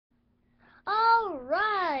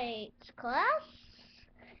Alright, class.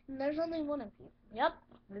 And there's only one of you. Yep,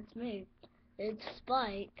 it's me. It's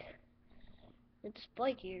Spike. It's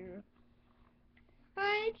Spike here.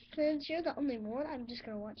 Alright, since you're the only one, I'm just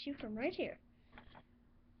gonna watch you from right here.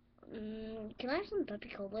 Can I have some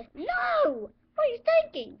Pepsi Cola? No! What are you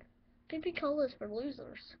thinking? Pepsi Cola is for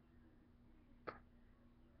losers.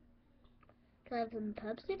 Can I have some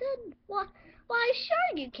Pepsi then? Why,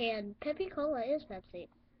 sure you can. Pepsi Cola is Pepsi.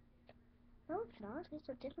 No, it's not. It's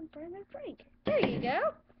a different brand of drink. There you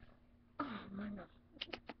go. Oh, my God.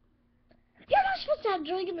 You're not supposed to have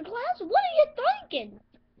drink in the class. What are you thinking?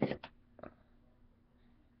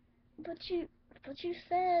 But you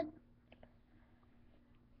said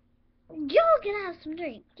y'all can have some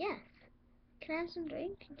drink. Yes. Can I have some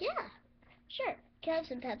drink? Yeah. Sure. Can I have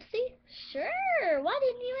some Pepsi? Sure. Why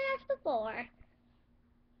didn't you ask before?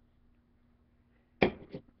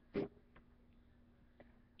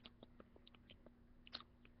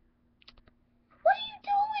 What are you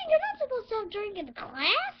doing? You're not supposed to have drink in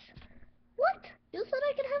class. What? You said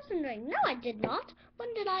I could have some drink. No, I did not.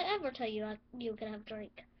 When did I ever tell you you could have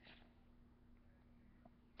drink?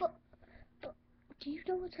 But do you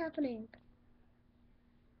know what's happening?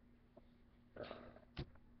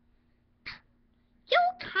 You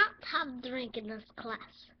can't have drink in this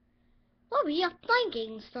class. What were you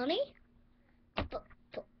thinking, Sonny?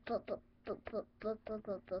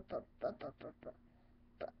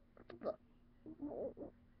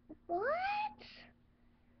 What?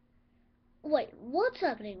 Wait, what's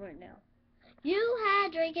happening right now? You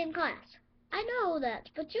had drink in class. I know that,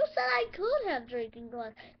 but you said I could have drink in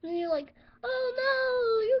class. And you're like, oh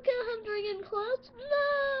no, you can't have drink in class.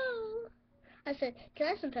 No. I said, can I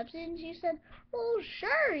have some Pepsi? And you said, well,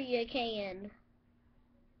 sure you can.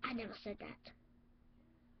 I never said that.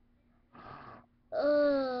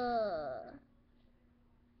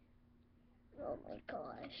 Oh my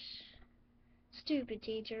gosh. Stupid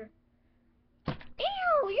teacher.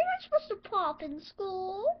 Ew, you're not supposed to pop in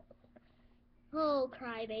school. Oh,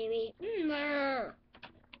 crybaby.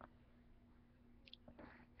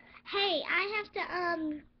 Hey, I have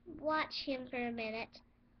to, watch him for a minute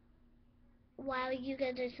while you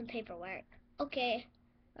go do some paperwork. Okay.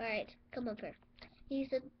 Alright, come up here.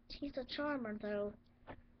 He's a charmer, though.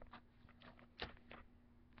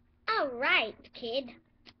 Alright, kid.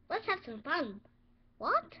 Let's have some fun.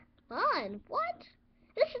 What? Fun? What?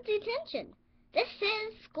 This is detention. This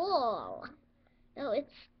is school. No,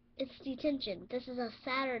 it's detention. This is a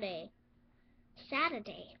Saturday.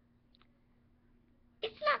 Saturday.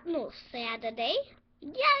 It's not no Saturday.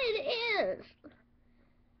 Yeah, it is.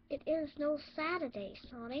 It is no Saturday,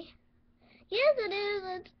 Sonny. Yes, it is.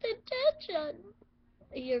 It's detention.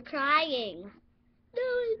 You're crying. No,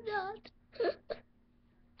 it's not.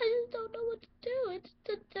 I just don't know what to do. It's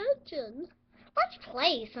detention. Let's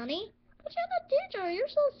play, Sonny. But you're the teacher. You're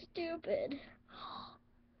so stupid.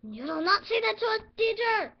 You do not say that to a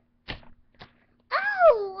teacher.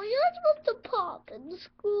 Oh, you're not supposed to pop in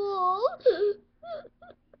school.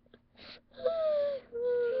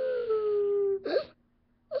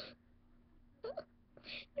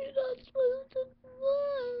 You're not supposed to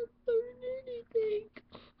laugh or anything.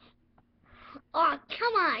 Oh,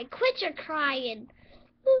 come on. Quit your crying.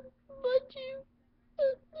 But you...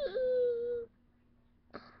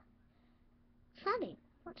 Sonny,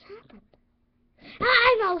 what's happened?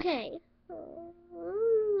 I'm okay.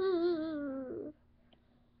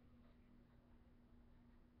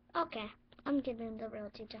 Okay, I'm getting the real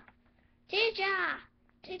teacher. Teacher,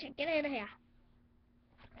 get out of here.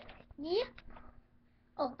 Yeah.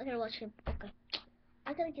 Oh, I gotta watch him. Okay.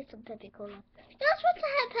 I gotta get some Pepsi Cola. You're not supposed to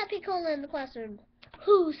have Pepsi Cola in the classroom.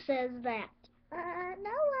 Who says that?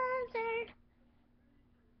 No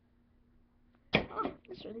answer. Oh,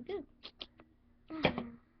 that's really good.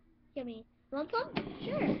 Yummy. Want some?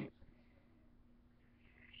 Sure.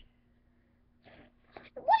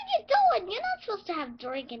 What are you doing? You're not supposed to have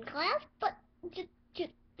drink in class, but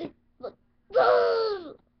look.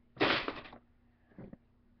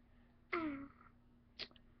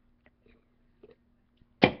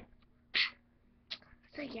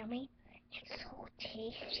 So yummy. It's so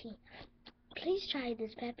tasty. Please try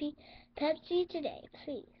this Pepsi today,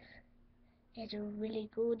 please. It's a really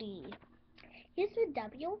goodie. Here's the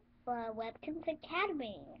W for Webkins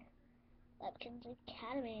Academy. Webkins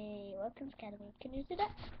Academy. Can you see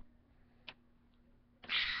that?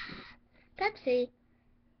 Pepsi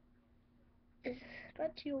is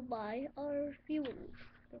brought to you by our viewers.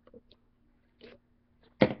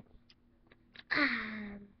 Can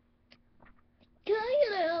I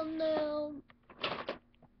get out now?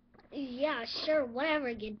 Yeah, sure, whatever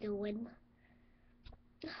you're doing.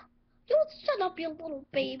 You shut up, you little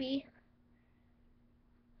baby.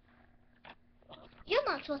 You're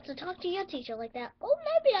not supposed to talk to your teacher like that. Oh,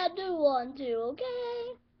 maybe I do want to,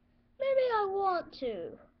 okay? Maybe I want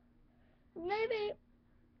to. Maybe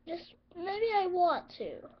I want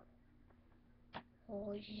to.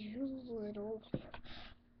 Oh, you little...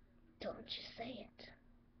 Don't you say it.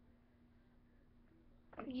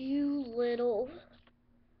 You little...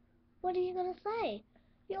 What are you gonna say?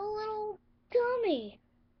 You little dummy.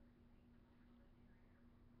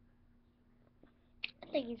 I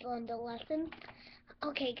think he's learned a lesson.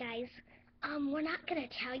 Okay, guys. We're not gonna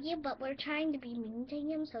tell you, but we're trying to be mean to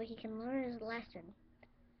him so he can learn his lesson.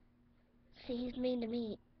 See, he's mean to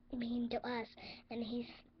me, mean to us, and he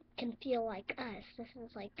can feel like us. This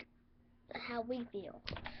is like how we feel.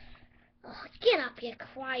 Oh, get up, you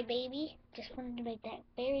crybaby. Just wanted to make that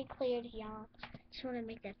very clear to y'all. Just wanted to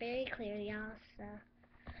make that very clear to y'all. So,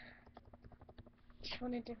 just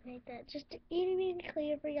wanted to make that just really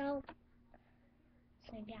clear for y'all.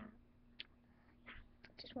 So yeah,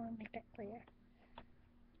 just want to make that clear.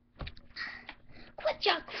 Quit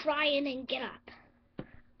your crying and get up.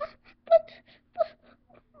 But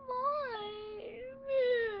why?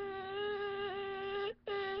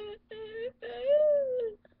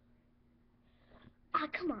 Ah,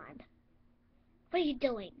 come on. What are you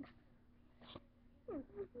doing?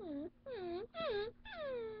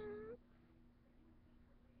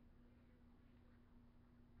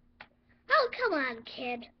 Oh, come on,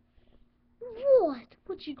 kid. What?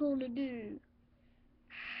 What you gonna do?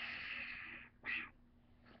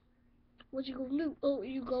 What you gonna do? Oh,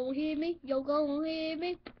 you gonna hit me? You gonna hit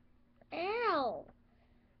me? Ow!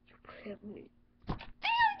 You hit me. Ow!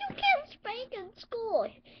 You can't spank in school.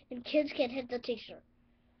 And kids can't hit the teacher.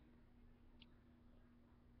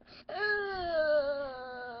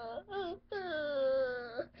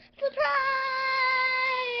 Surprise!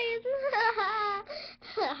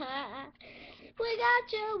 We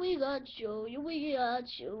got you, we got you, we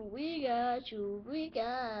got you, we got you, we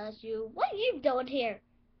got you. What are you doing here?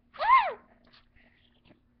 Ah!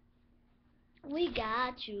 We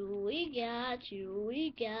got you, we got you,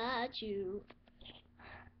 we got you.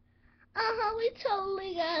 We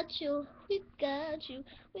totally got you. We got you,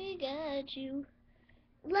 we got you.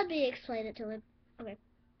 Let me explain it to him. Okay,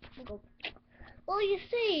 we'll go. Well, you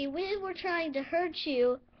see, we were trying to hurt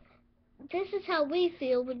you. This is how we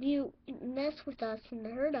feel when you mess with us and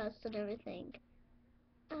hurt us and everything.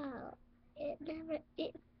 Oh, I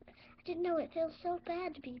didn't know it feels so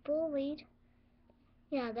bad to be bullied.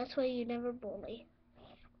 Yeah, that's why you never bully.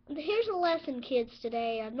 Here's a lesson, kids,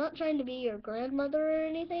 today. I'm not trying to be your grandmother or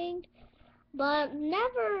anything, but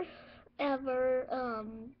never, ever,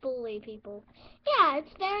 bully people. Yeah,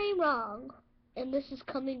 it's very wrong. And this is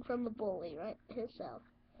coming from a bully, right, himself.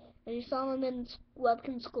 And you saw him in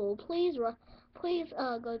Webkin School. Please go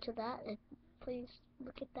to that and please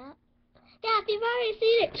look at that. Yeah, if you've already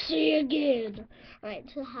seen it, see again.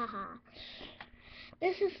 Alright, haha.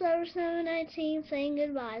 This is Server719 saying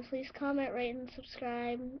goodbye. Please comment, rate, and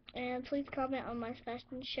subscribe. And please comment on my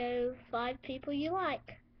fashion show 5 people you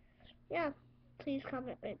like. Yeah, please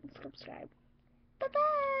comment, rate, and subscribe.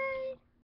 Bye-bye!